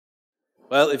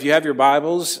Well, if you have your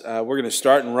Bibles, we're going to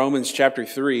start in Romans chapter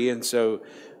 3, and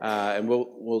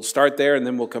we'll start there, and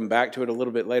then we'll come back to it a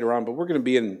little bit later on. But we're going to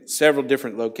be in several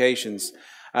different locations.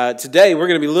 Today, we're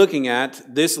going to be looking at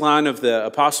this line of the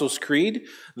Apostles' Creed,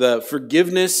 the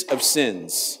forgiveness of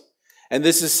sins. And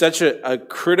this is such a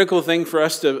critical thing for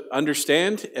us to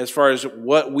understand as far as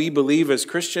what we believe as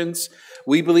Christians.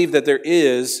 We believe that there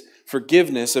is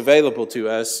forgiveness available to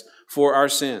us for our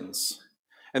sins.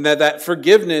 And that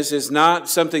forgiveness is not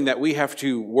something that we have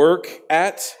to work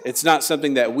at. It's not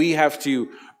something that we have to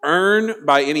earn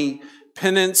by any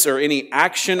penance or any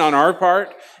action on our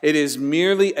part. It is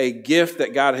merely a gift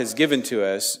that God has given to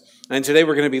us. And today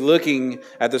we're going to be looking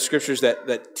at the scriptures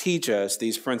that teach us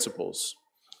these principles.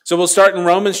 So we'll start in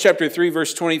Romans chapter 3,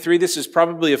 verse 23. This is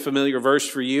probably a familiar verse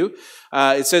for you.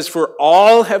 It says, "For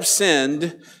all have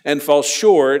sinned and fall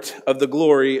short of the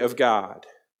glory of God."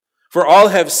 For all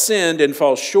have sinned and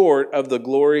fall short of the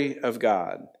glory of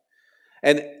God.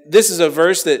 And this is a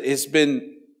verse that has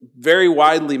been very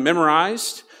widely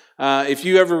memorized. If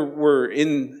you ever were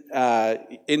in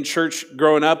church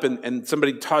growing up and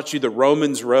somebody taught you the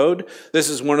Romans Road, this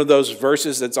is one of those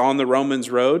verses that's on the Romans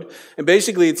Road. And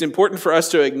basically, it's important for us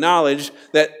to acknowledge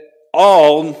that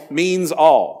all means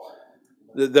all.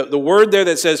 The word there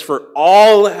that says, "for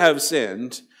all have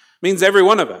sinned," means every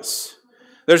one of us.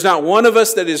 There's not one of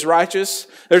us that is righteous.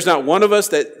 There's not one of us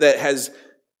that has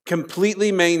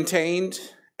completely maintained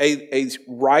a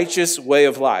righteous way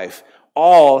of life.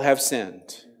 All have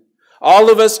sinned. All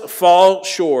of us fall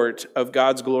short of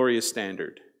God's glorious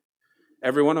standard.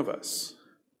 Every one of us.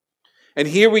 And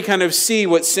here we kind of see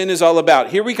what sin is all about.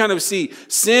 Here we kind of see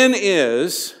sin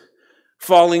is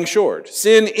falling short.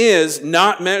 Sin is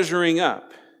not measuring up.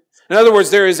 In other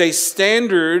words, there is a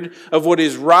standard of what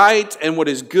is right and what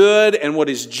is good and what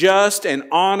is just and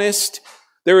honest.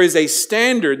 There is a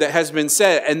standard that has been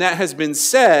set, and that has been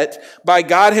set by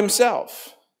God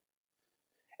Himself.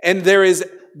 And there is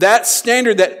that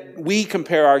standard that we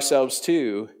compare ourselves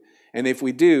to, and if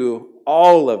we do,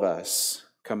 all of us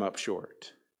come up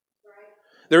short.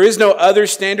 There is no other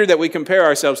standard that we compare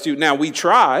ourselves to. Now, we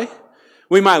try.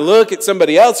 We might look at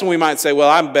somebody else and we might say, well,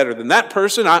 I'm better than that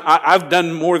person. I've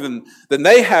done more than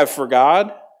they have for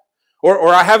God.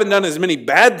 Or I haven't done as many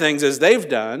bad things as they've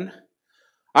done.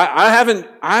 I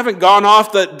haven't gone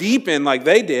off the deep end like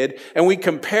they did. And we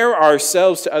compare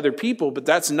ourselves to other people, but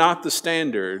that's not the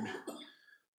standard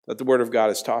that the Word of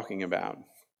God is talking about.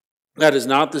 That is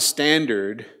not the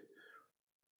standard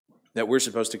that we're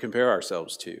supposed to compare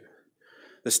ourselves to.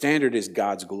 The standard is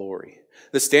God's glory.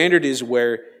 The standard is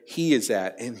where He is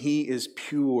at, and He is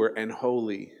pure and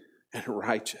holy and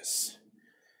righteous.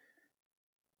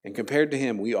 And compared to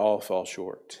Him, we all fall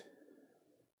short.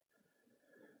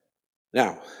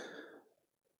 Now,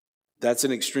 that's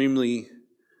an extremely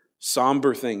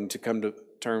somber thing to come to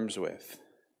terms with.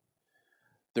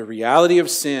 The reality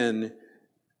of sin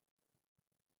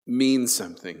means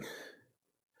something,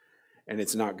 and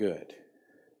it's not good.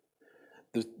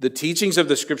 The teachings of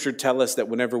the Scripture tell us that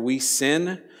whenever we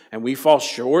sin and we fall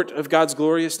short of God's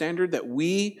glorious standard, that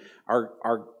we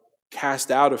are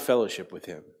cast out of fellowship with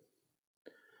Him.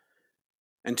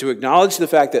 And to acknowledge the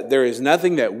fact that there is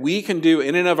nothing that we can do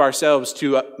in and of ourselves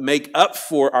to make up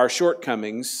for our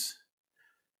shortcomings,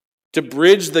 to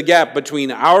bridge the gap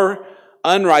between our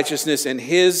unrighteousness and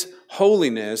His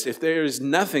holiness, if there is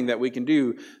nothing that we can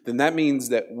do, then that means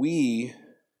that we,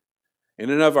 in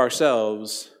and of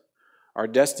ourselves, are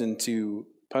destined to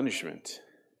punishment.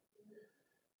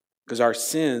 Because our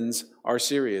sins are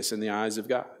serious in the eyes of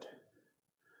God.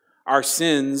 Our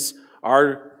sins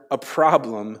are a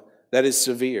problem that is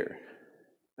severe.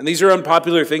 And these are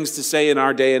unpopular things to say in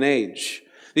our day and age.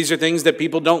 These are things that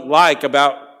people don't like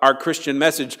about our Christian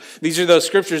message. These are those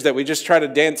scriptures that we just try to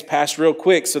dance past real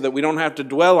quick so that we don't have to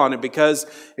dwell on it because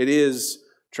it is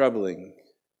troubling.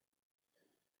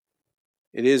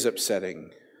 It is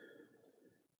upsetting.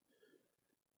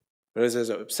 But as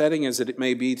upsetting as it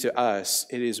may be to us,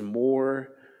 it is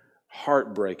more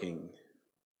heartbreaking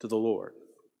to the Lord.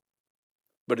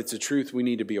 But it's a truth we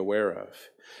need to be aware of.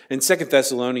 In 2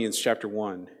 Thessalonians chapter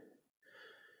 1,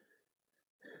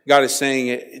 God is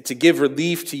saying to give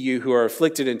relief to you who are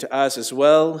afflicted and to us as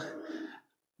well,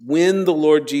 when the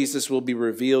Lord Jesus will be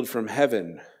revealed from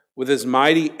heaven with His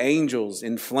mighty angels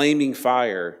in flaming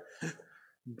fire,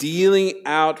 dealing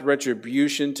out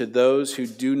retribution to those who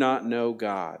do not know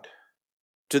God,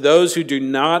 to those who do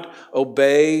not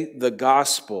obey the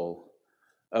gospel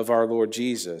of our Lord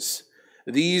Jesus.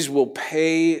 These will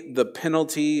pay the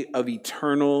penalty of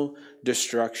eternal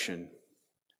destruction,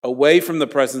 away from the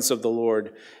presence of the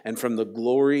Lord and from the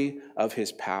glory of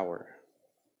His power.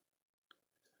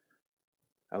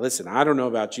 Now listen, I don't know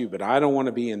about you, but I don't want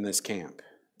to be in this camp.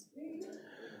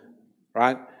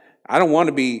 Right? I don't want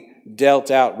to be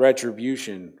dealt out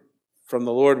retribution from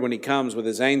the Lord when he comes with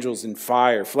his angels in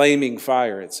fire, flaming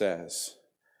fire, it says.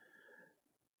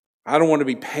 I don't want to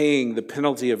be paying the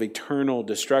penalty of eternal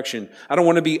destruction. I don't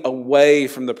want to be away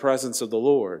from the presence of the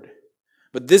Lord.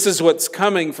 But this is what's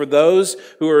coming for those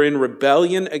who are in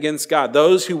rebellion against God,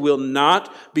 those who will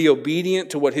not be obedient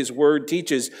to what his word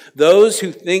teaches, those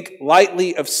who think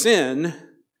lightly of sin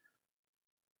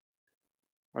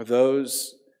are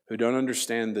those who don't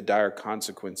understand the dire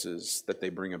consequences that they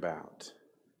bring about.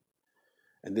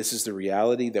 And this is the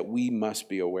reality that we must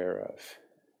be aware of.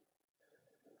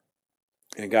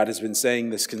 And God has been saying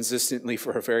this consistently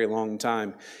for a very long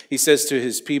time. He says to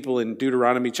his people in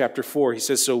Deuteronomy chapter 4, he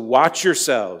says, "So watch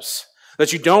yourselves,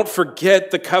 that you don't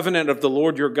forget the covenant of the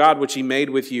Lord your God, which he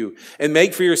made with you, and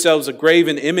make for yourselves a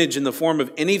graven image in the form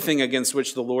of anything against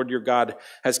which the Lord your God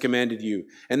has commanded you."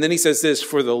 And then he says this,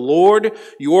 "For the Lord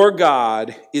your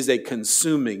God is a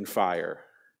consuming fire,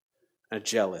 a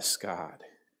jealous God."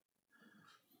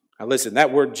 Now listen,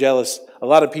 that word jealous, a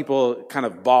lot of people kind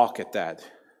of balk at that.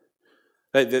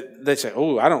 They say,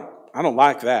 "Oh, I don't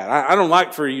like that. I don't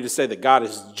like for you to say that God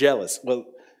is jealous." Well,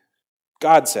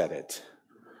 God said it.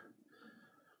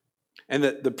 And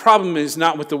the problem is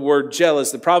not with the word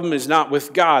jealous. The problem is not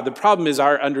with God. The problem is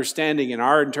our understanding and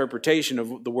our interpretation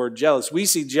of the word jealous. We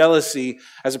see jealousy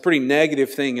as a pretty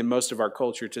negative thing in most of our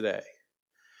culture today.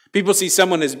 People see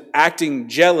someone as acting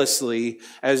jealously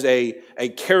as a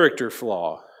character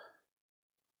flaw.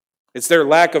 It's their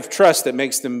lack of trust that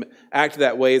makes them act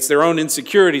that way. It's their own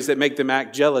insecurities that make them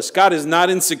act jealous. God is not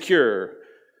insecure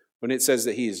when it says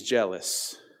that he is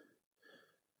jealous.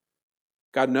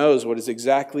 God knows what is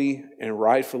exactly and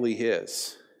rightfully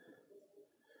his.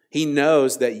 He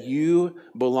knows that you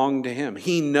belong to him.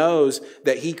 He knows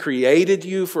that he created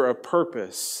you for a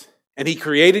purpose, and he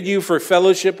created you for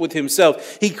fellowship with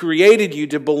himself. He created you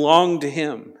to belong to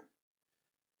him.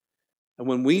 And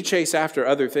when we chase after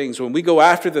other things, when we go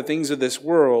after the things of this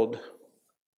world,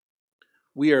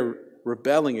 we are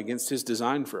rebelling against his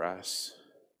design for us.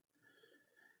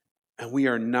 And we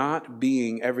are not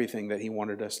being everything that he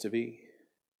wanted us to be.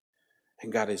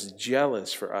 And God is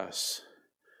jealous for us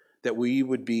that we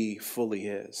would be fully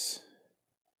his.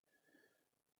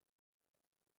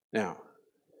 Now,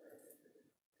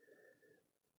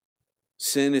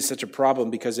 sin is such a problem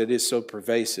because it is so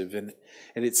pervasive, and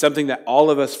it's something that all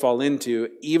of us fall into.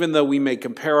 Even though we may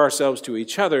compare ourselves to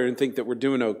each other and think that we're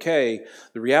doing okay,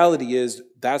 the reality is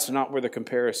that's not where the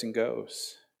comparison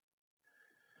goes.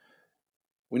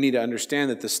 We need to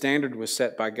understand that the standard was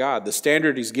set by God. The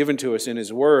standard he's given to us in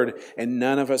his word, and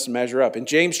none of us measure up. In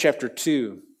James chapter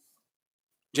 2,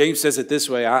 James says it this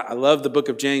way. I love the book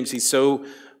of James. He's so,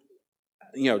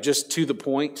 just to the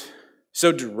point,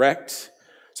 so direct.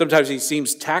 Sometimes he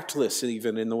seems tactless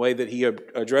even in the way that he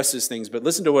addresses things. But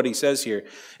listen to what he says here.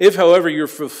 "If, however, you're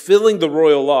fulfilling the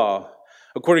royal law,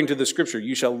 according to the scripture,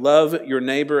 you shall love your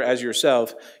neighbor as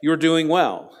yourself, you're doing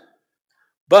well.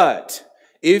 But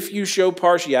if you show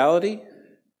partiality,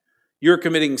 you're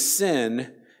committing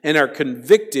sin and are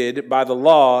convicted by the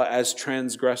law as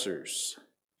transgressors."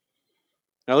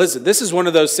 Now listen, this is one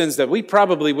of those sins that we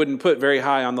probably wouldn't put very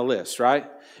high on the list, right?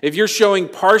 If you're showing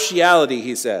partiality,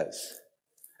 he says,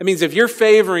 it means if you're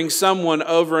favoring someone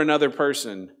over another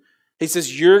person, he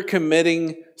says you're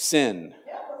committing sin.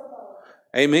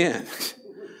 Amen.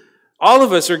 All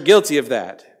of us are guilty of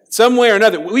that. Some way or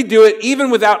another. We do it even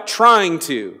without trying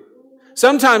to.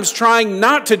 Sometimes trying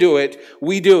not to do it,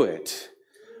 we do it.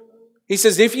 He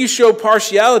says if you show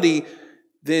partiality,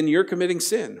 then you're committing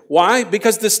sin. Why?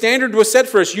 Because the standard was set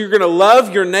for us. You're going to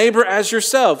love your neighbor as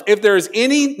yourself. If there is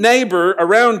any neighbor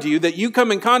around you that you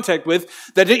come in contact with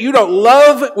that you don't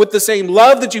love with the same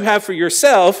love that you have for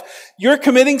yourself, you're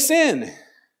committing sin.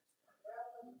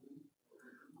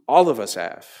 All of us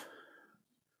have.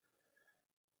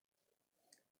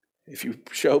 If you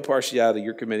show partiality,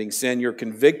 you're committing sin. You're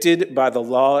convicted by the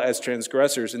law as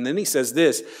transgressors. And then he says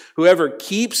this, "Whoever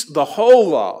keeps the whole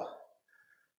law,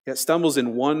 yet stumbles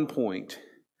in one point,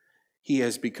 he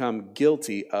has become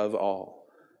guilty of all."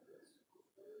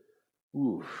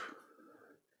 Ooh.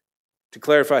 To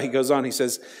clarify, he goes on, he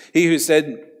says, "He who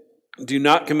said, 'Do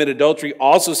not commit adultery,'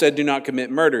 also said, 'Do not commit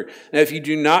murder.' Now, if you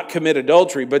do not commit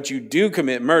adultery, but you do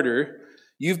commit murder,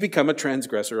 you've become a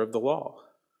transgressor of the law."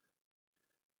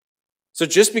 So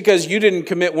just because you didn't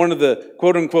commit one of the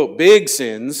quote-unquote big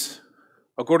sins,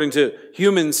 according to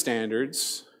human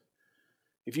standards,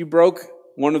 if you broke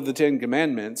one of the 10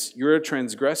 commandments, you're a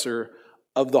transgressor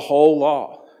of the whole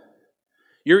law.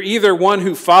 You're either one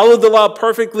who followed the law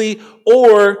perfectly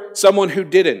or someone who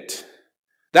didn't.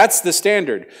 That's the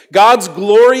standard. God's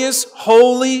glorious,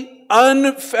 holy,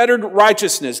 unfettered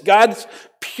righteousness, God's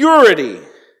purity,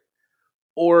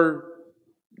 or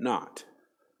not.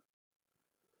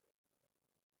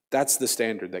 That's the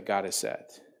standard that God has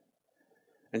set.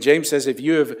 And James says if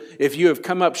you have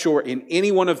come up short in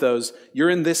any one of those, you're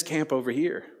in this camp over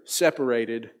here,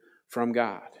 separated from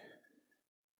God.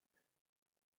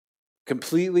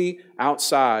 Completely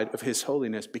outside of His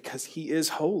holiness, because He is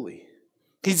holy.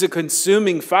 He's a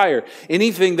consuming fire.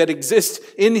 Anything that exists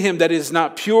in Him that is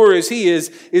not pure as He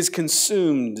is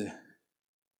consumed.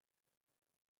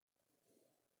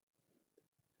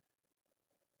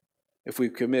 If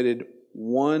we've committed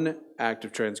one act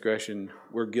of transgression,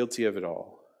 we're guilty of it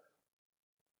all.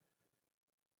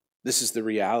 This is the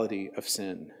reality of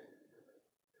sin.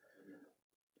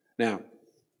 Now,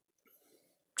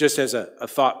 just as a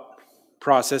thought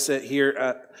process it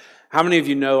here, how many of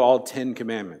you know all 10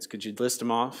 commandments? Could you list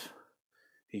them off?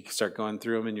 You can start going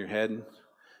through them in your head.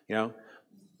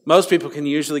 Most people can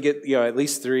usually get at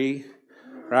least 3,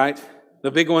 right?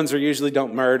 The big ones are usually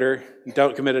don't murder,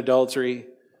 don't commit adultery,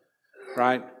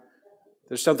 right?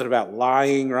 There's something about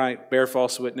lying, right? Bear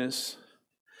false witness.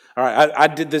 All right, I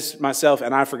did this myself,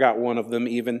 and I forgot one of them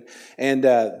even. And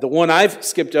the one I've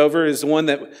skipped over is the one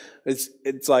that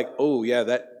it's like, oh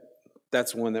yeah,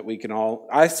 that's one that we can all.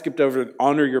 I skipped over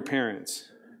honor your parents.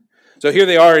 So here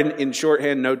they are in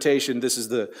shorthand notation. This is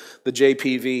the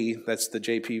JPV. That's the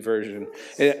JP version.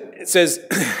 It says,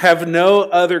 have no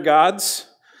other gods.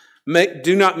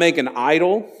 Do not make an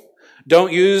idol.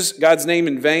 Don't use God's name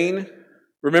in vain.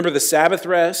 Remember the Sabbath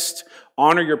rest.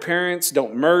 Honor your parents.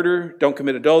 Don't murder. Don't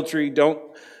commit adultery.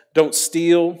 Don't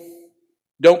steal.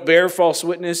 Don't bear false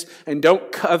witness. And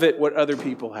don't covet what other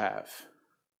people have.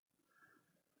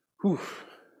 Whew.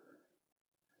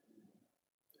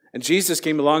 And Jesus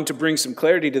came along to bring some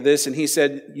clarity to this, and He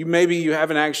said, maybe you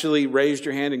haven't actually raised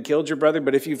your hand and killed your brother,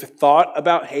 but if you've thought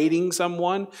about hating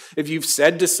someone, if you've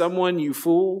said to someone, you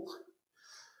fool,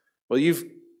 well, you've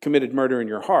committed murder in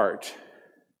your heart.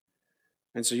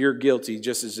 And so you're guilty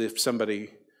just as if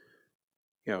somebody,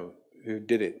 who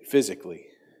did it physically.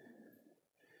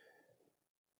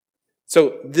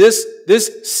 So this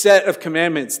set of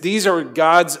commandments, these are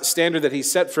God's standard that He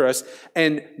set for us,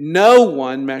 and no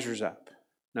one measures up.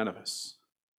 None of us.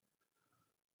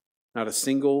 Not a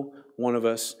single one of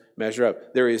us measure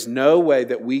up. There is no way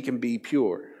that we can be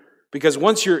pure. Because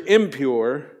once you're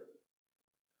impure,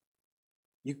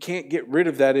 you can't get rid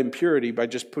of that impurity by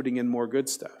just putting in more good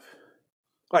stuff.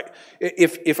 Like,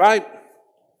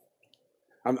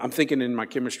 I'm thinking in my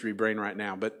chemistry brain right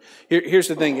now, but here's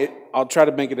the thing. I'll try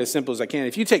to make it as simple as I can.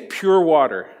 If you take pure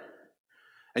water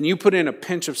and you put in a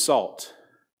pinch of salt,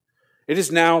 it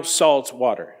is now salt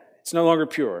water. It's no longer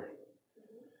pure.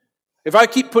 If I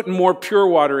keep putting more pure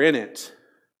water in it,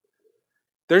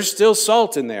 there's still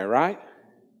salt in there, right?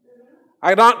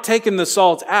 I'm not taking the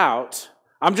salt out.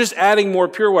 I'm just adding more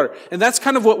pure water. And that's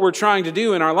kind of what we're trying to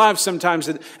do in our lives sometimes.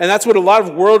 And that's what a lot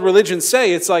of world religions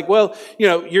say. It's like, well,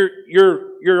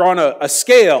 you're on a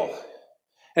scale.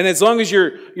 And as long as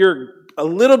you're a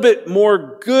little bit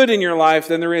more good in your life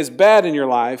than there is bad in your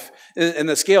life, and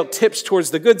the scale tips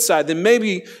towards the good side, then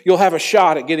maybe you'll have a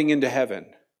shot at getting into heaven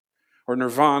or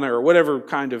nirvana or whatever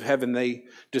kind of heaven they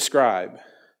describe.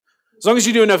 As long as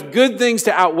you do enough good things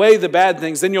to outweigh the bad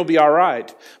things, then you'll be all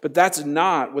right. But that's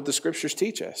not what the Scriptures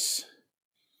teach us.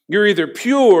 You're either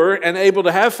pure and able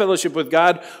to have fellowship with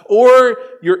God, or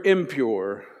you're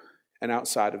impure and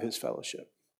outside of His fellowship.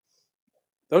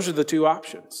 Those are the two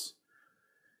options.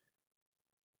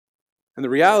 And the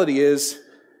reality is,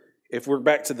 if we're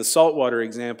back to the saltwater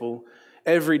example,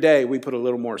 every day we put a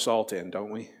little more salt in,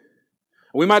 don't we?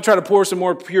 We might try to pour some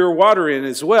more pure water in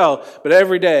as well, but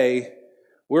every day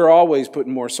we're always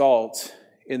putting more salt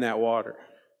in that water.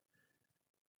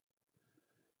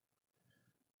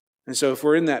 And so if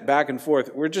we're in that back and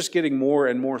forth, we're just getting more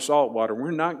and more salt water.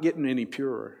 We're not getting any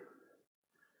purer.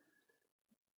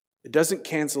 It doesn't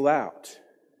cancel out.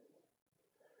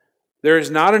 There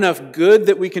is not enough good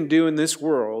that we can do in this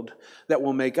world that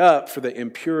will make up for the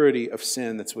impurity of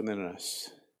sin that's within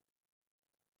us.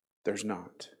 There's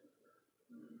not.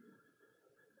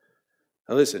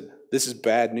 Now listen, this is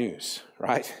bad news,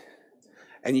 right?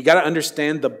 And you got to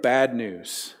understand the bad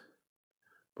news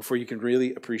before you can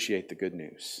really appreciate the good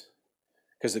news.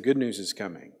 Because the good news is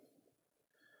coming.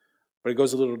 But it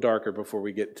goes a little darker before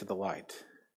we get to the light.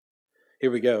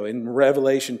 Here we go. In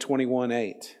Revelation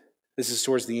 21:8. This is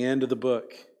towards the end of the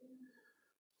book.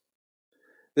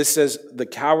 This says, the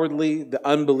cowardly, the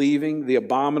unbelieving, the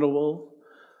abominable,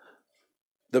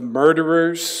 the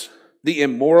murderers, the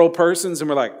immoral persons, and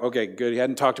we're like, okay, good, he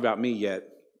hadn't talked about me yet.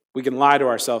 We can lie to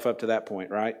ourselves up to that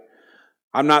point, right?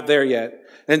 I'm not there yet.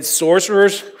 And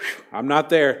sorcerers, I'm not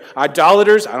there.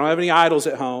 Idolaters, I don't have any idols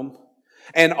at home.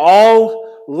 And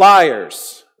all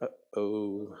liars.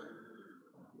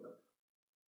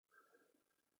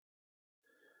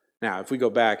 Now, if we go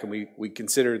back and we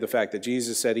consider the fact that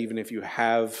Jesus said, even if you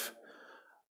have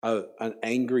an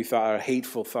angry thought, a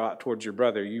hateful thought towards your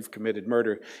brother, you've committed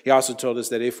murder. He also told us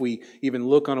that if we even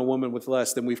look on a woman with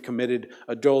lust, then we've committed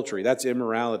adultery. That's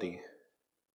immorality.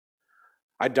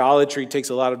 Idolatry takes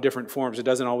a lot of different forms. It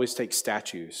doesn't always take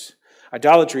statues.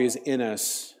 Idolatry is in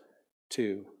us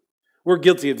too. We're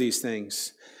guilty of these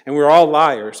things, and we're all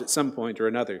liars at some point or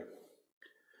another.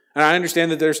 And I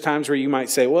understand that there's times where you might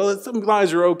say, well, some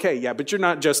lies are okay. Yeah, but you're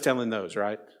not just telling those,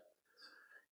 right?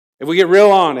 If we get real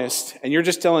honest, and you're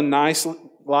just telling nice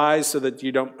lies so that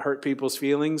you don't hurt people's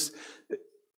feelings,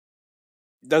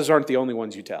 those aren't the only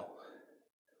ones you tell.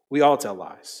 We all tell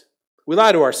lies. We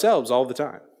lie to ourselves all the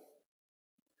time.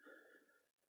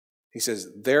 He says,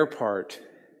 their part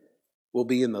will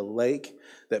be in the lake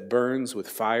that burns with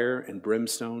fire and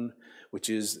brimstone, which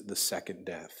is the second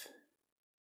death.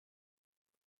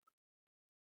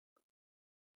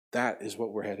 That is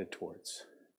what we're headed towards.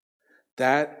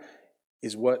 That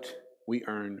is what we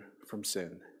earn from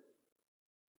sin.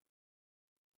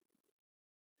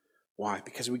 Why?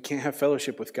 Because we can't have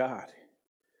fellowship with God.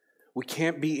 We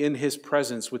can't be in His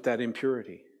presence with that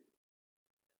impurity.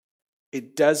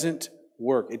 It doesn't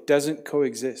work. It doesn't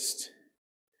coexist.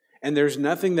 And there's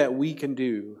nothing that we can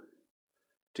do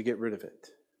to get rid of it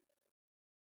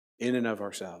in and of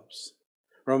ourselves.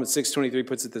 Romans 6:23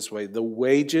 puts it this way: the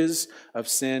wages of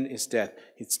sin is death.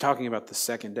 It's talking about the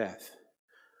second death.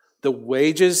 The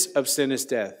wages of sin is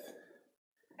death.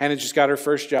 Hannah just got her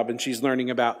first job and she's learning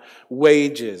about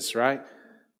wages, right?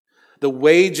 The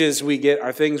wages we get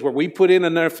are things where we put in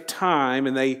enough time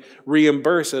and they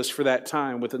reimburse us for that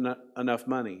time with enough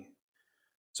money.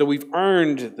 So we've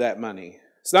earned that money.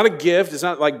 It's not a gift. It's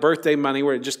not like birthday money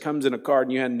where it just comes in a card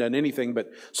and you hadn't done anything but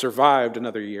survived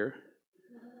another year.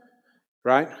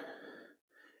 Right?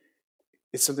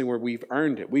 It's something where we've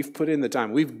earned it. We've put in the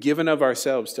time. We've given of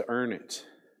ourselves to earn it.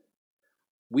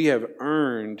 We have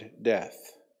earned death,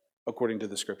 according to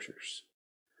the Scriptures.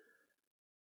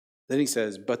 Then he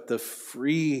says, but the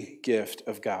free gift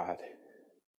of God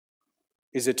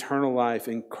is eternal life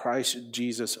in Christ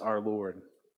Jesus our Lord.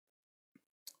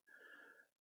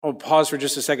 I'll pause for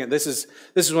just a second. This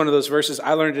is one of those verses.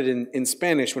 I learned it in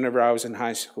Spanish whenever I was in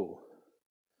high school.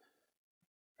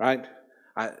 Right?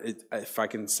 If I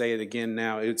can say it again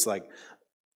now, it's like,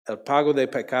 el pago de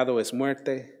pecado es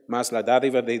muerte, mas la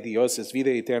dádiva de Dios es vida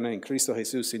eterna en Cristo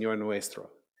Jesús, Señor nuestro.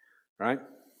 Right?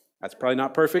 That's probably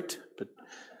not perfect, but,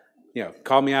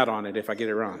 call me out on it if I get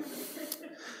it wrong.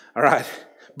 All right.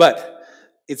 But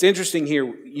it's interesting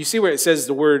here. You see where it says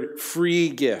the word free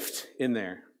gift in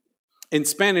there. In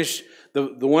Spanish,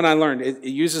 the one I learned, it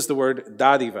uses the word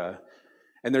dádiva.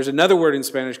 And there's another word in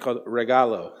Spanish called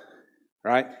regalo.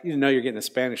 Right? You didn't know you're getting a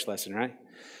Spanish lesson, right?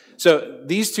 So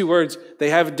these two words, they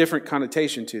have a different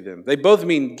connotation to them. They both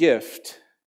mean gift.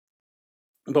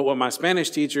 But what my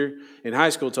Spanish teacher in high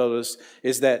school told us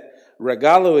is that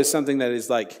regalo is something that is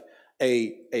like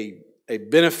a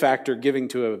benefactor giving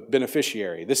to a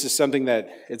beneficiary. This is something that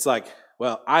it's like,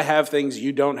 well, I have things,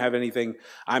 you don't have anything,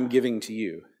 I'm giving to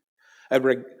you. A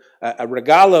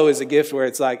regalo is a gift where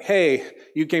it's like, hey,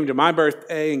 you came to my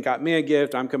birthday and got me a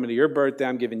gift. I'm coming to your birthday.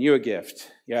 I'm giving you a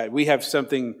gift. Yeah, we have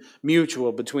something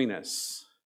mutual between us.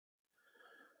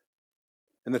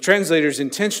 And the translators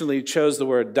intentionally chose the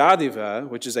word dádiva,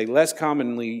 which is a less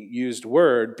commonly used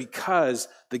word, because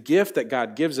the gift that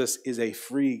God gives us is a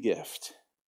free gift.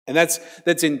 And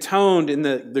that's intoned in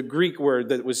the Greek word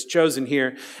that was chosen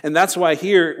here. And that's why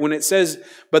here, when it says,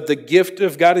 but the gift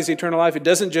of God is eternal life, it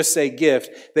doesn't just say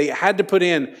gift. They had to put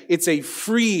in, it's a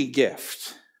free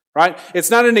gift, right?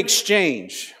 It's not an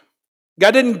exchange.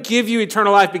 God didn't give you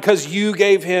eternal life because you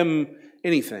gave Him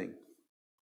anything.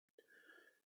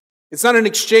 It's not an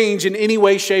exchange in any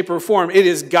way, shape, or form. It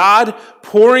is God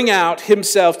pouring out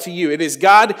Himself to you. It is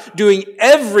God doing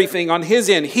everything on His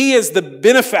end. He is the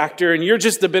benefactor and you're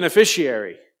just the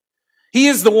beneficiary. He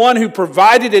is the one who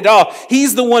provided it all.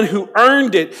 He's the one who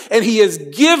earned it, and He has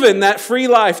given that free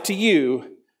life to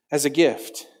you as a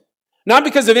gift. Not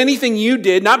because of anything you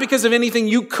did, not because of anything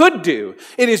you could do.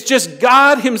 It is just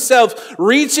God Himself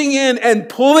reaching in and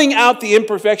pulling out the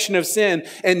imperfection of sin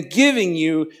and giving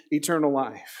you eternal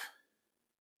life.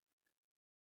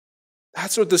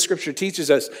 That's what the Scripture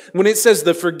teaches us. When it says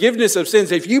the forgiveness of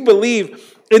sins, if you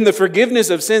believe in the forgiveness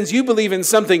of sins, you believe in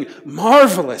something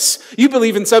marvelous. You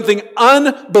believe in something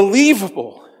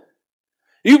unbelievable.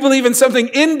 You believe in something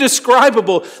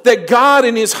indescribable, that God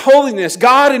in His holiness,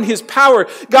 God in His power,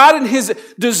 God in His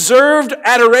deserved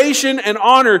adoration and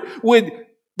honor would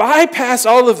bypass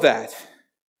all of that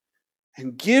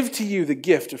and give to you the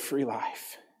gift of free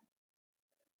life,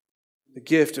 the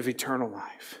gift of eternal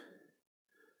life.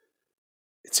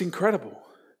 It's incredible.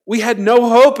 We had no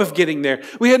hope of getting there.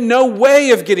 We had no way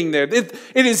of getting there. It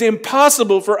is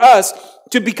impossible for us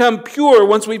to become pure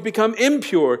once we've become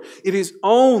impure. It is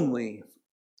only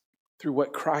through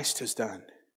what Christ has done.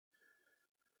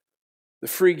 The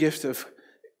free gift of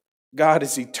God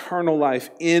is eternal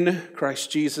life in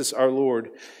Christ Jesus our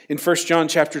Lord. In 1 John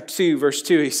chapter 2, verse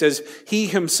 2, he says, He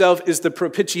Himself is the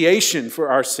propitiation for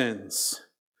our sins.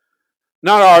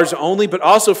 Not ours only, but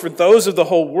also for those of the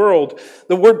whole world.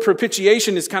 The word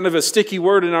propitiation is kind of a sticky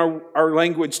word in our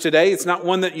language today. It's not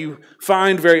one that you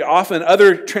find very often.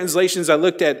 Other translations I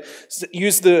looked at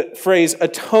use the phrase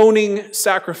atoning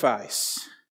sacrifice.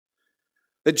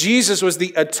 That Jesus was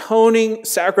the atoning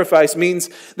sacrifice means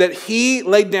that He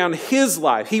laid down His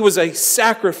life. He was a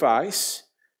sacrifice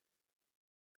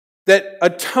that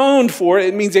atoned for it.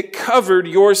 It means it covered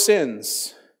your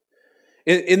sins.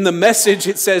 In the Message,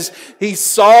 it says He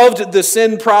solved the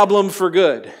sin problem for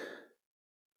good.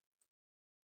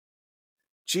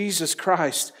 Jesus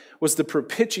Christ was the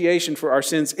propitiation for our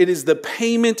sins. It is the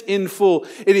payment in full.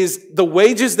 It is the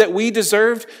wages that we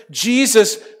deserved.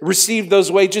 Jesus received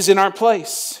those wages in our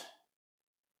place.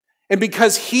 And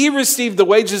because He received the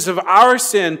wages of our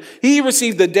sin, He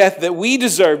received the death that we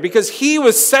deserve. Because He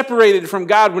was separated from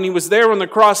God when He was there on the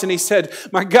cross and He said,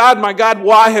 my God,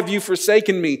 why have you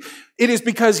forsaken me? It is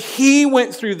because He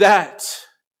went through that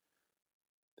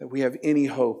we have any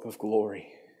hope of glory.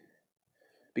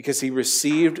 Because He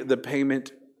received the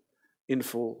payment in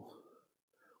full.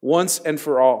 Once and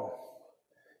for all.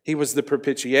 He was the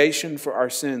propitiation for our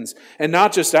sins. And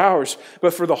not just ours,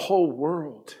 but for the whole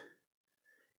world.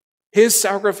 His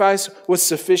sacrifice was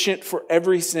sufficient for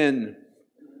every sin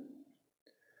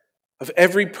of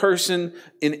every person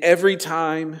in every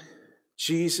time.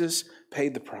 Jesus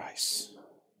paid the price.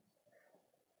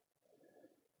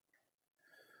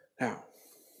 Now,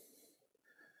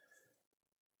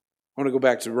 I want to go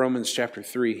back to Romans chapter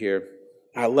 3 here.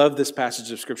 I love this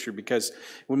passage of Scripture because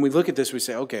when we look at this, we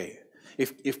say, okay,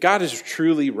 if God is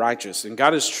truly righteous and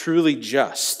God is truly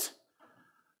just,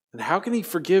 then how can He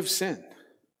forgive sin?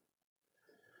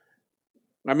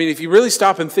 I mean, if you really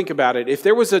stop and think about it, if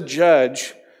there was a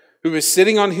judge who was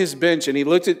sitting on his bench and he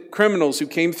looked at criminals who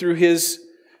came through his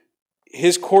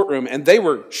courtroom and they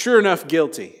were sure enough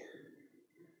guilty,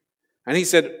 and he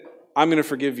said, I'm going to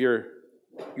forgive your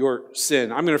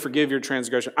sin. I'm going to forgive your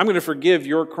transgression. I'm going to forgive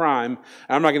your crime.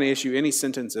 And I'm not going to issue any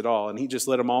sentence at all. And he just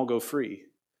let them all go free.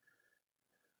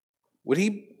 Would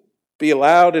he be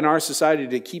allowed in our society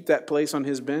to keep that place on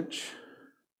his bench?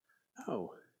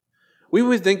 No. We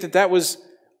would think that was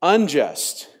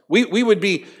unjust. We would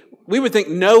think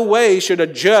no way should a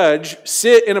judge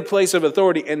sit in a place of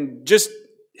authority and just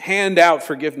hand out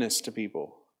forgiveness to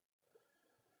people.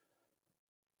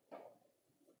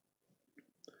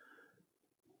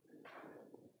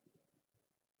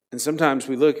 And sometimes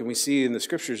we look and we see in the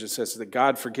Scriptures it says that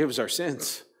God forgives our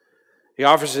sins. He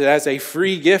offers it as a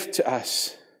free gift to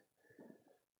us.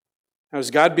 Now,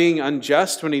 is God being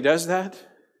unjust when He does that?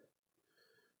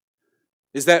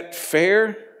 Is that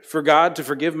fair for God to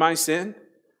forgive my sin?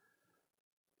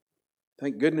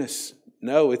 Thank goodness.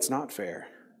 No, it's not fair.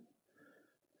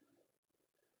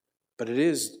 But it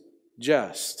is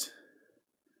just.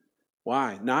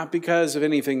 Why? Not because of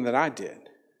anything that I did,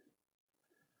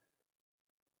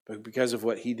 but because of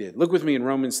what He did. Look with me in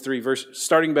Romans 3,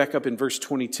 starting back up in verse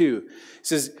 22. It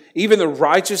says, even the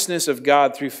righteousness of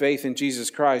God through faith in Jesus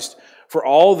Christ for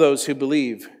all those who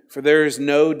believe. For there is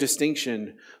no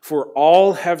distinction, for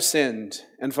all have sinned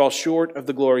and fall short of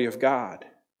the glory of God,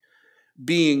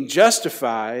 being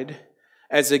justified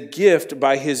as a gift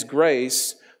by His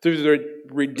grace through the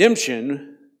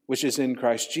redemption which is in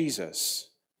Christ Jesus.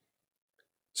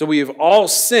 So we have all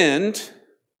sinned,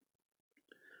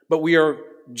 but we are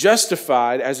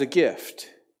justified as a gift.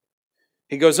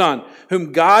 He goes on,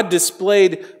 whom God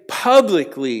displayed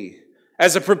publicly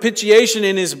as a propitiation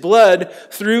in His blood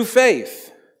through faith.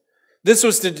 This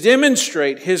was to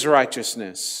demonstrate His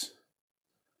righteousness.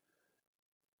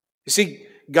 You see,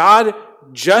 God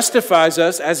justifies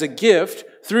us as a gift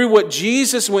through what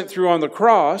Jesus went through on the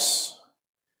cross.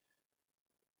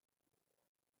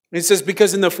 It says,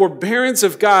 because in the forbearance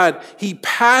of God, He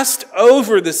passed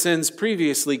over the sins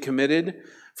previously committed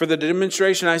for the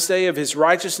demonstration, I say, of his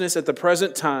righteousness at the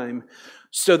present time,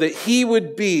 so that he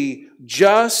would be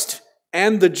just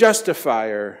and the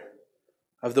justifier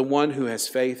of the one who has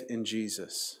faith in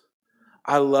Jesus.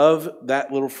 I love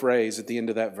that little phrase at the end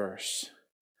of that verse.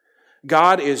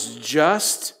 God is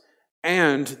just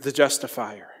and the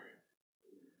justifier.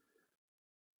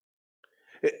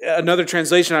 Another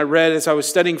translation I read as I was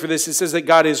studying for this, it says that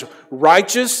God is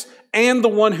righteous and the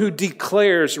one who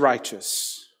declares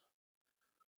righteous.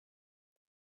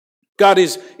 God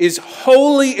is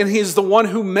holy and He is the one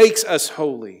who makes us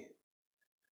holy.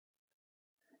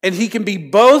 And He can be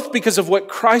both because of what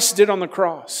Christ did on the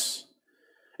cross.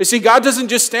 You see, God doesn't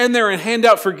just stand there and hand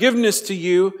out forgiveness to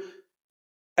you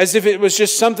as if it was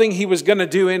just something He was going to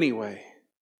do anyway.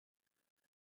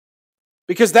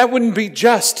 Because that wouldn't be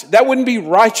just. That wouldn't be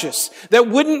righteous. That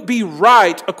wouldn't be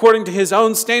right according to His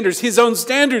own standards. His own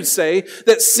standards say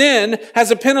that sin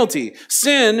has a penalty.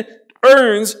 Sin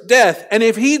earns death. And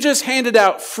if He just handed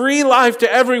out free life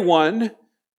to everyone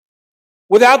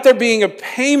without there being a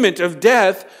payment of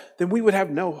death, then we would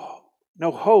have no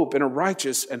hope in a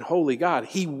righteous and holy God.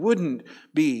 He wouldn't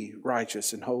be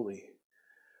righteous and holy.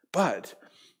 But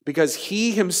because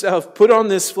He Himself put on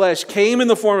this flesh, came in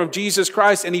the form of Jesus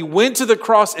Christ, and He went to the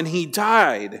cross and He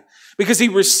died. Because He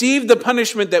received the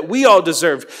punishment that we all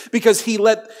deserve. Because He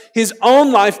let His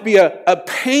own life be a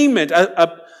payment,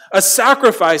 a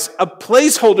sacrifice, a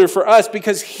placeholder for us.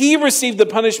 Because He received the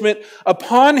punishment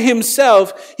upon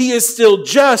Himself, He is still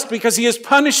just because He has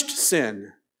punished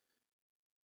sin.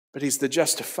 But He's the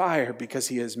justifier because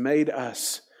He has made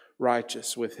us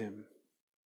righteous with Him.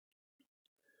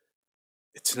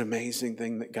 It's an amazing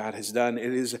thing that God has done.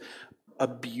 It is a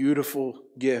beautiful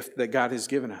gift that God has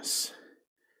given us.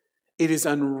 It is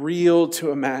unreal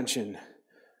to imagine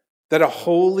that a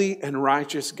holy and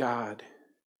righteous God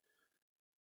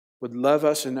would love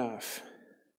us enough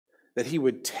that He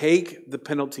would take the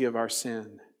penalty of our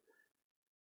sin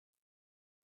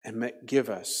and give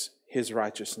us His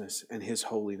righteousness and His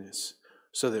holiness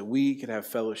so that we could have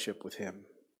fellowship with Him.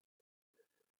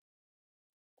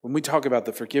 When we talk about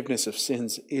the forgiveness of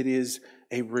sins, it is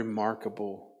a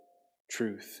remarkable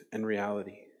truth and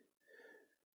reality.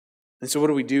 And so what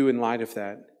do we do in light of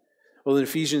that? Well, in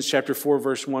Ephesians chapter 4,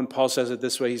 verse 1, Paul says it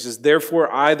this way. He says,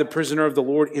 "Therefore I, the prisoner of the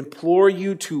Lord, implore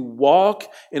you to walk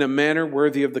in a manner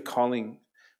worthy of the calling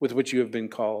with which you have been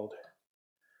called."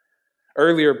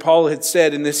 Earlier, Paul had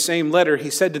said in this same letter,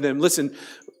 he said to them, listen,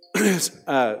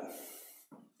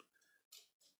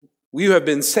 you have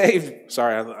been saved.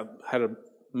 Sorry, I had a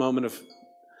moment of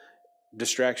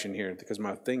distraction here because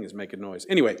my thing is making noise.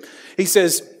 Anyway, he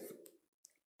says,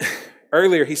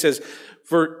 earlier he says,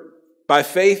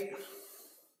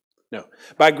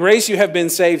 by grace you have been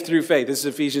saved through faith. This is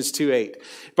Ephesians 2:8.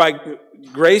 By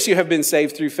grace you have been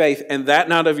saved through faith, and that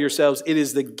not of yourselves. It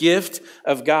is the gift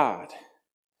of God,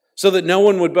 so that no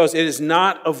one would boast. It is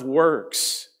not of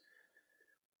works.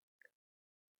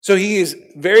 So he is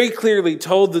very clearly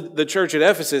told the church at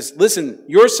Ephesus, listen,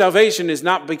 your salvation is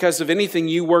not because of anything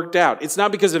you worked out. It's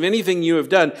not because of anything you have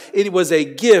done. It was a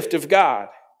gift of God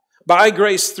by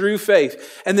grace through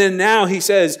faith. And then now he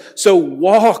says, so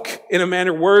walk in a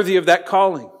manner worthy of that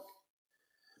calling.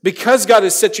 Because God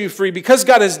has set you free, because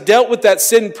God has dealt with that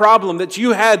sin problem that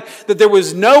you had, that there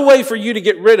was no way for you to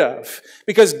get rid of,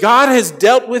 because God has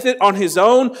dealt with it on His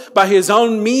own, by His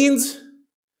own means,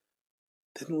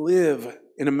 then live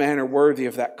in a manner worthy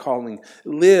of that calling.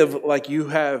 Live like you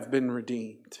have been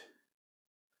redeemed.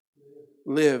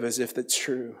 Live as if that's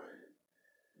true.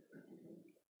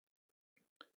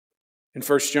 In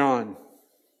 1 John,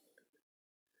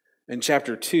 in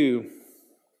chapter 2,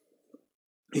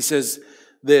 he says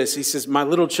this. He says, "My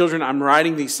little children, I'm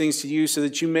writing these things to you so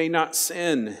that you may not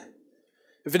sin.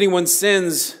 If anyone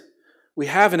sins, we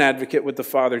have an advocate with the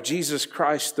Father, Jesus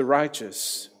Christ the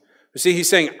righteous." You see, he's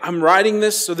saying, I'm writing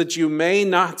this so that you may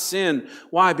not sin.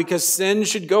 Why? Because sin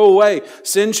should go away.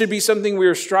 Sin should be something we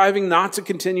are striving not to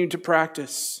continue to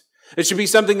practice. It should be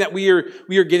something that we are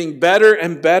getting better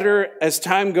and better as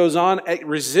time goes on at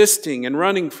resisting and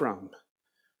running from.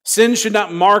 Sin should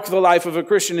not mark the life of a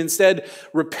Christian. Instead,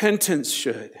 repentance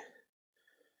should.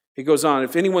 He goes on,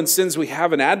 if anyone sins, we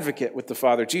have an advocate with the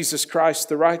Father, Jesus Christ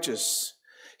the righteous.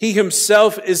 He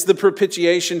Himself is the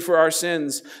propitiation for our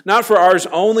sins, not for ours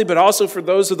only, but also for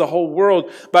those of the whole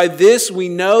world. By this we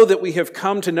know that we have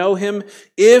come to know Him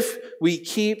if we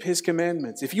keep His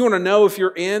commandments. If you want to know if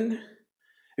you're in,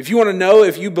 if you want to know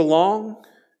if you belong,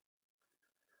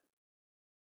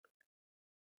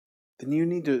 then you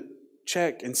need to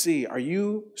check and see, are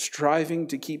you striving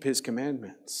to keep His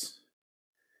commandments?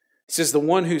 He says, the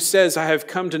one who says, I have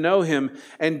come to know him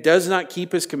and does not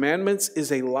keep his commandments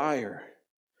is a liar,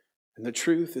 and the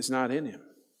truth is not in him.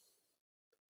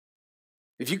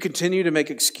 If you continue to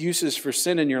make excuses for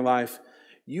sin in your life,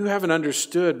 you haven't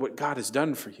understood what God has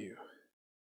done for you.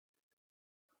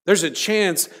 There's a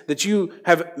chance that you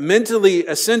have mentally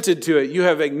assented to it. You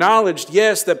have acknowledged,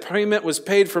 yes, the payment was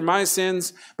paid for my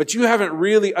sins, but you haven't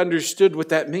really understood what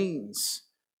that means.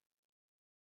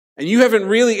 And you haven't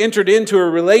really entered into a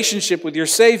relationship with your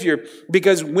Savior,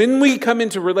 because when we come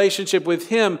into relationship with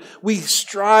Him, we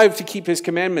strive to keep His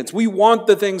commandments. We want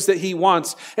the things that He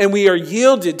wants, and we are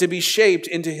yielded to be shaped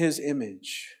into His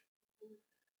image.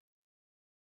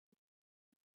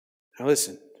 Now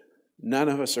listen, none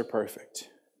of us are perfect.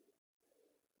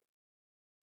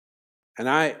 And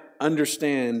I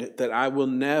understand that I will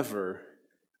never,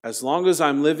 as long as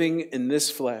I'm living in this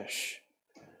flesh,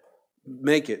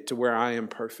 make it to where I am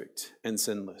perfect and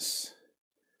sinless.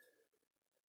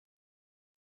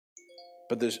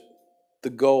 But there's the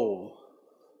goal,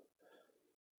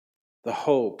 the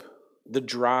hope, the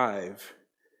drive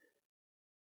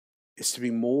is to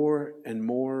be more and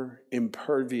more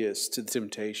impervious to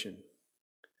temptation,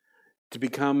 to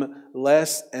become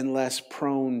less and less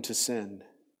prone to sin,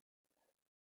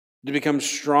 to become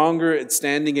stronger at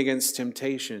standing against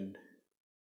temptation.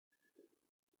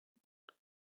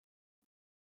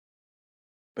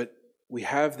 But we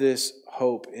have this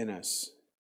hope in us.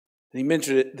 And he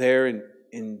mentioned it there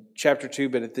in chapter 2,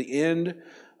 but at the end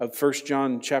of 1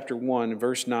 John chapter 1,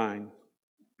 verse 9,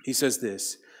 he says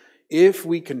this, if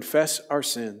we confess our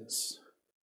sins,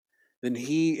 then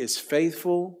He is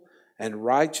faithful and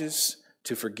righteous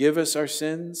to forgive us our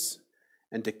sins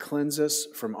and to cleanse us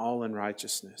from all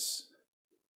unrighteousness.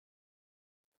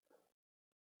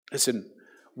 Listen,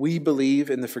 we believe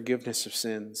in the forgiveness of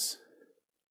sins.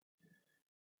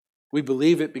 We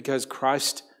believe it because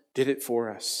Christ did it for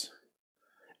us.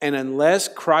 And unless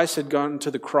Christ had gone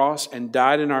to the cross and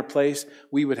died in our place,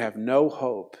 we would have no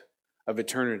hope of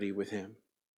eternity with Him.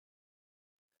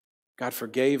 God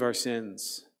forgave our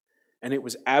sins, and it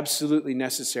was absolutely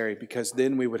necessary because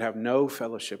then we would have no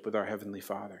fellowship with our Heavenly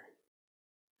Father.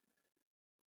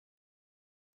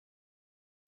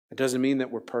 It doesn't mean that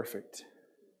we're perfect.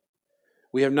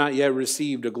 We have not yet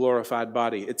received a glorified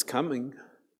body. It's coming.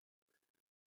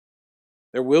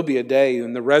 There will be a day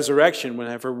in the resurrection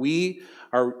whenever we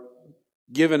are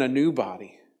given a new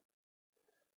body.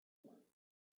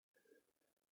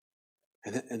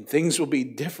 And things will be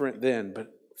different then. But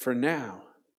for now,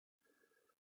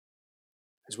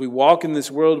 as we walk in this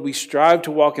world, we strive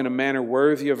to walk in a manner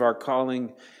worthy of our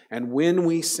calling. And when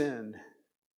we sin,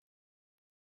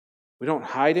 we don't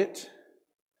hide it.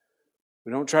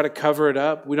 We don't try to cover it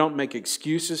up. We don't make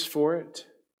excuses for it.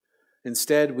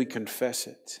 Instead, we confess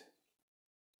it.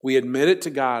 We admit it to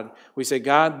God. We say,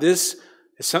 God, this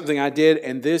is something I did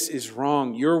and this is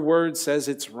wrong. Your word says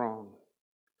it's wrong.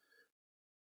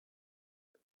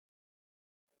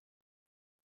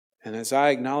 And as I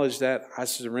acknowledge that, I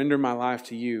surrender my life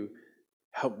to You.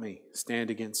 Help me stand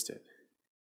against it.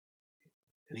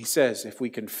 And He says, if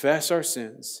we confess our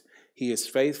sins, He is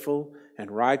faithful and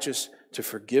righteous to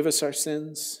forgive us our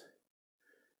sins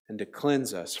and to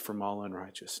cleanse us from all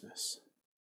unrighteousness.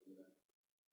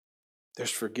 There's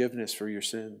forgiveness for your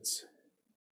sins.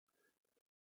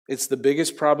 It's the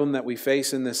biggest problem that we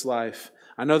face in this life.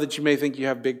 I know that you may think you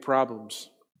have big problems.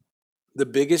 The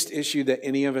biggest issue that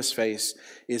any of us face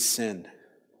is sin.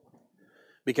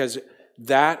 Because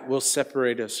that will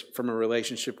separate us from a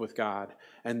relationship with God.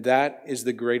 And that is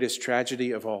the greatest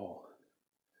tragedy of all.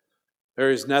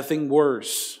 There is nothing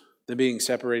worse than being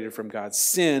separated from God.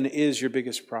 Sin is your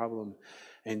biggest problem.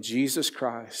 And Jesus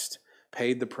Christ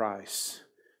paid the price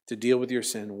to deal with your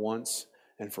sin once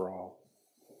and for all.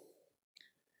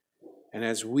 And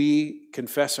as we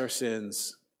confess our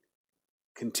sins,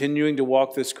 continuing to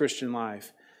walk this Christian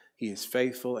life, He is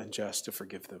faithful and just to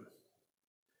forgive them.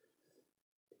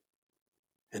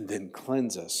 And then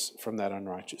cleanse us from that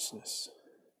unrighteousness.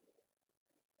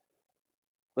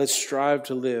 Let's strive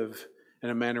to live in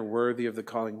a manner worthy of the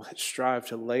calling. Let's strive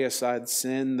to lay aside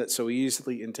sin that so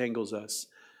easily entangles us.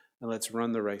 And let's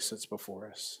run the race that's before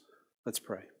us. Let's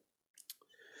pray.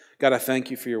 God, I thank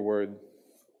You for Your word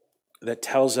that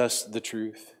tells us the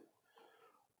truth.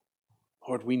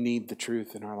 Lord, we need the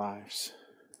truth in our lives.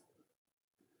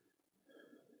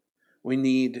 We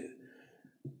need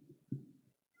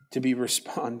to be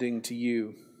responding to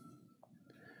You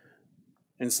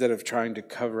instead of trying to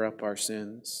cover up our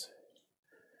sins.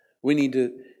 We need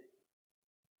to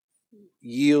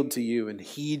yield to You and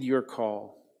heed Your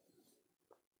call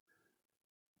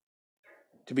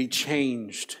to be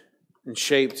changed and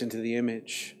shaped into the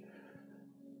image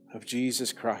of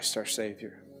Jesus Christ, our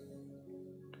Savior.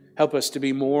 Help us to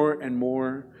be more and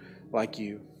more like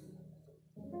you.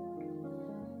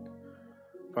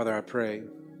 Father, I pray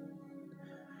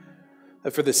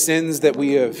that for the sins that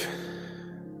we have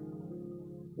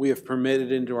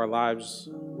permitted into our lives,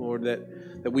 Lord,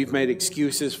 that we've made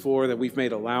excuses for, that we've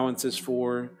made allowances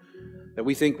for, that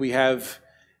we think we have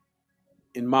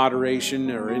in moderation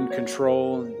or in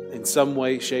control in some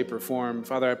way, shape, or form.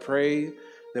 Father, I pray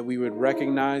that we would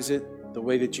recognize it the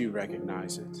way that you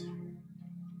recognize it.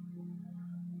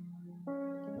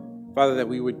 Father, that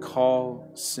we would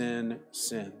call sin,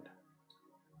 sin.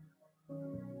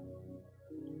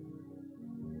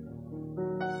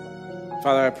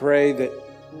 Father, I pray that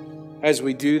as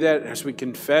we do that, as we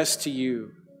confess to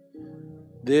you,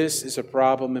 this is a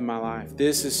problem in my life.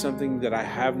 This is something that I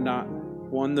have not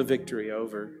won the victory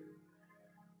over.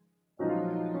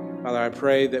 Father, I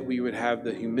pray that we would have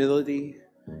the humility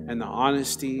and the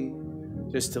honesty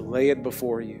just to lay it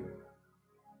before you.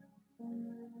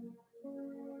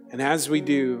 And as we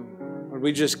do, Lord,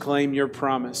 we just claim your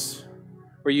promise,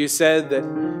 where you said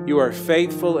that you are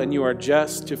faithful and you are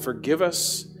just to forgive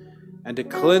us and to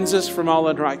cleanse us from all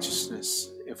unrighteousness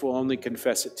if we'll only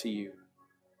confess it to you.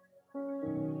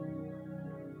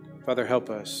 Father, help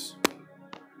us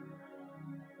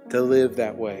to live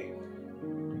that way.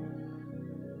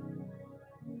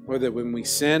 Lord, that when we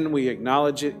sin, we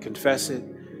acknowledge it, confess it,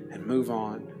 and move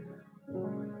on.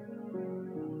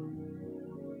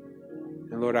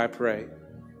 And Lord, I pray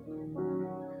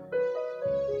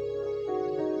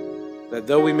that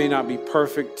though we may not be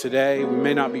perfect today, we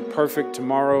may not be perfect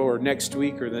tomorrow or next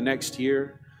week or the next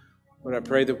year, Lord, I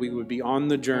pray that we would be on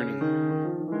the journey,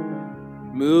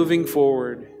 moving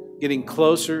forward, getting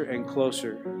closer and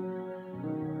closer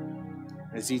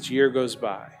as each year goes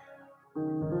by,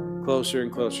 closer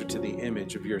and closer to the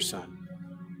image of your Son.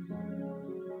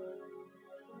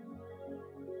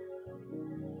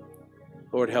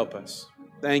 Lord, help us.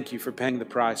 Thank you for paying the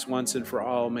price once and for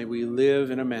all. May we live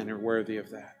in a manner worthy of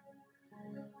that.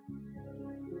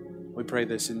 We pray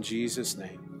this in Jesus'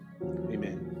 name.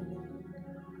 Amen.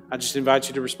 I just invite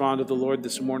you to respond to the Lord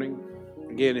this morning.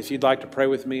 Again, if you'd like to pray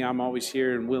with me, I'm always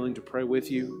here and willing to pray with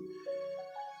you.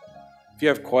 If you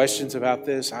have questions about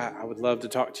this, I would love to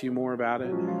talk to you more about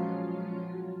it.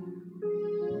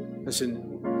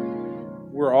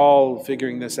 Listen, we're all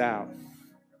figuring this out.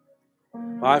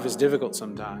 Life is difficult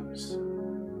sometimes.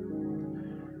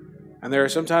 And there are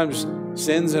sometimes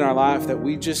sins in our life that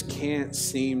we just can't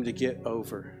seem to get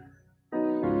over.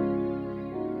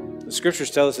 The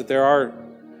scriptures tell us that there are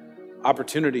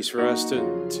opportunities for us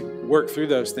to work through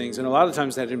those things. And a lot of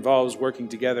times that involves working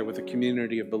together with a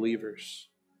community of believers.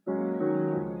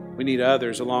 We need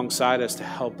others alongside us to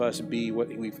help us be what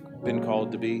we've been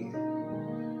called to be.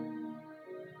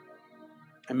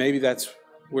 And maybe that's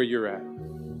where you're at.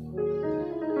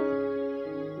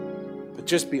 But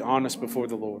just be honest before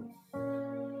the Lord.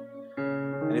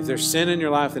 And if there's sin in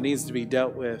your life that needs to be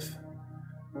dealt with,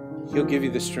 He'll give you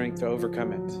the strength to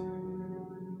overcome it.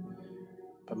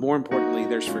 But more importantly,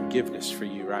 there's forgiveness for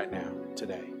you right now,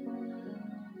 today.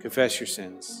 Confess your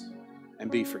sins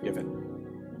and be forgiven.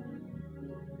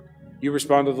 You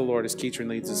respond to the Lord as Keatron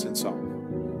leads us in song.